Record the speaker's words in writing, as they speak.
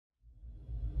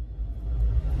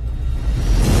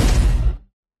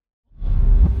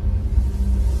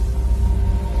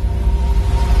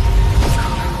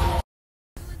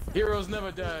Heroes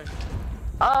never die.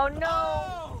 Oh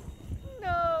no!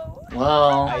 No!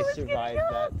 Well, I survived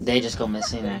that. they just go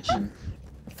missing in action.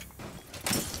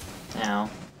 Ow.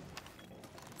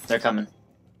 They're coming.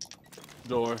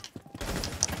 Door.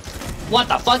 What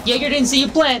the fuck? Jaeger didn't see you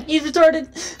plant! He's retarded!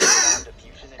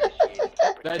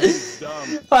 That dude's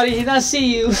dumb. How did he not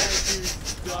see you? That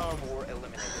dude's dumb.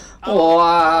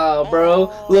 Wow,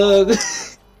 bro. Look.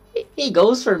 He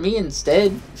goes for me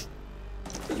instead.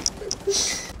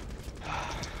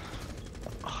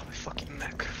 Oh, my fucking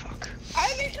neck. Fuck.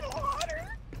 I need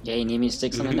water! Yeah, you need me to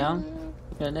stick something down?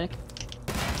 Yeah, Nick?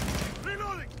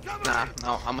 Nah,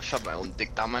 no, I'm gonna shove my own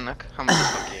dick down my neck. I'm gonna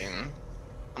fucking.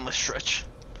 I'm gonna stretch.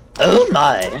 Oh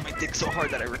my! My dick so hard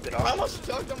that I ripped it I off. almost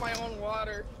choked on my own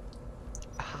water.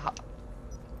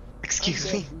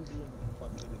 Excuse me?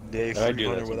 Day I do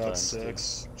 300 that without sometimes,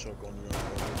 sex. Choke on your own.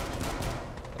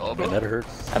 Oh, Man, that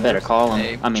hurts. I better call him.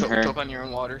 Hey, I mean choke, her. choke on your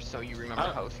own water so you remember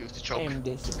how it feels to choke.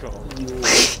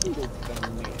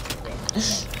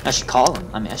 I should call him.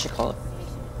 I mean, I should call him.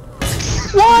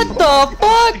 What the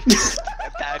fuck?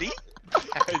 Daddy?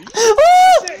 Daddy?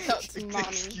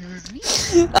 Excuse me?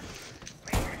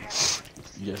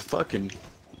 You fucking.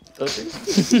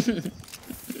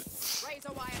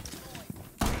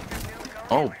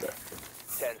 Oh,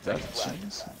 that's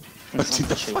cheese. Dude,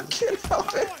 the fucking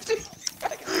helmet.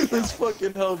 This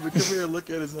fucking helmet. Come here, look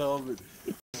at his helmet.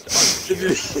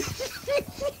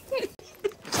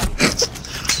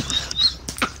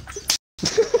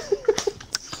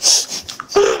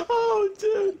 Oh,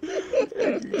 dude.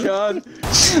 God.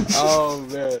 Oh,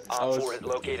 man. Oh,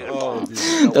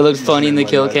 dude. That looks funny in the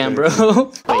kill cam, bro.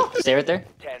 Wait, stay right there.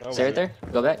 Stay right there.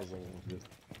 Go back.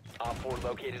 Op 4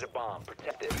 located a bomb.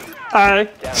 Protect it.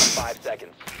 Alright. Down to 5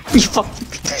 seconds. You fucking.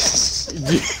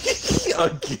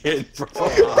 Again, bro.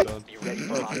 Be ready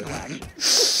for hostile action.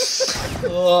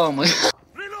 Oh my god.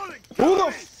 Who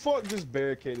the fuck just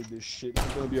barricaded this shit?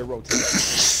 It's gonna be a rotation.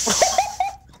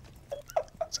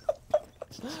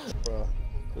 Bro,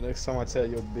 the next time I tell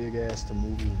your big ass to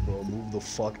move, bro, move the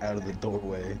fuck out of the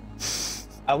doorway.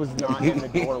 I was not in the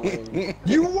doorway.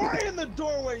 You were in the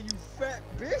doorway, you fat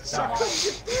bitch! I couldn't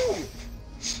get through!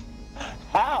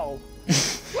 How?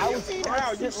 I was How? You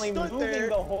constantly stood moving there,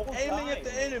 the whole aiming time. at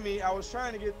the enemy. I was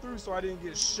trying to get through so I didn't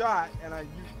get shot, and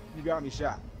you got me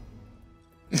shot.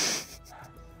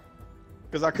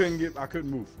 Cause I couldn't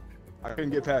move. I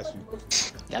couldn't get past you.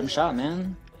 Got him shot,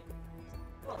 man.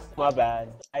 My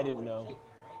bad. I didn't know.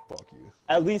 Fuck you.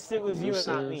 At least it was you and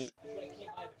not me.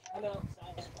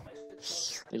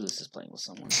 At least is playing with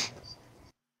someone.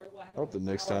 I hope the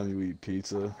next time you eat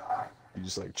pizza, you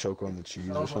just like choke on the cheese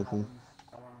or something.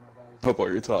 Hope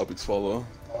all your topics follow.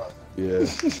 Yeah.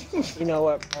 You know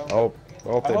what, bro? I hope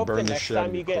they I hope burn the the next shit out time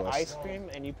of you your get crust. ice cream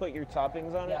and you put your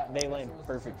toppings on it, they land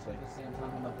perfectly.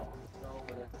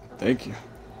 Thank you.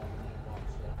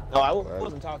 No, I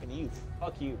wasn't talking to you.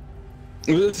 Fuck you.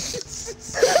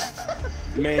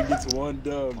 Man gets one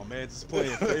dub. Oh man, just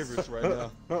playing favorites right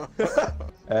now.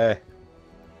 Hey.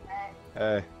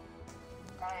 Hey.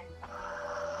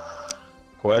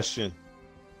 Question.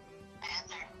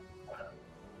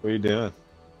 What are you doing?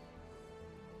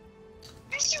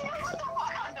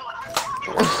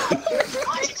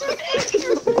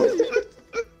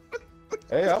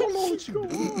 Hey, I don't know what you're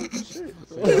doing. Shit.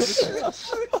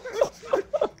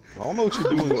 I don't know what you're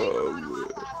doing.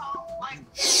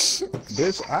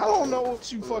 Bitch, I don't know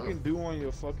what you fucking do on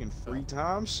your fucking free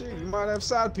time. Shit, you might have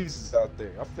side pieces out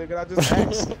there. I figured I'd just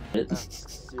ask.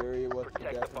 Siri, what the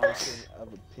definition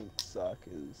of a pink sock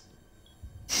is?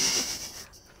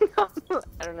 I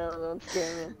don't know, don't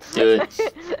scare me. Do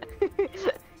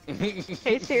it.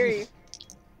 Hey Siri.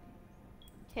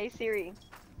 Hey Siri.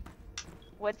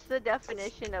 What's the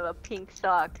definition of a pink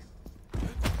sock?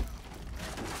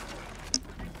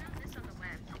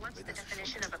 What's the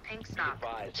definition of a pink sock?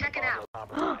 Check it out.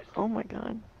 Oh my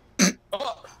god.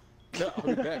 Oh! No, I'll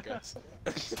be back, guys.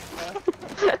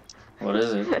 What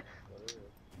is it?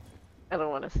 I don't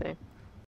want to say.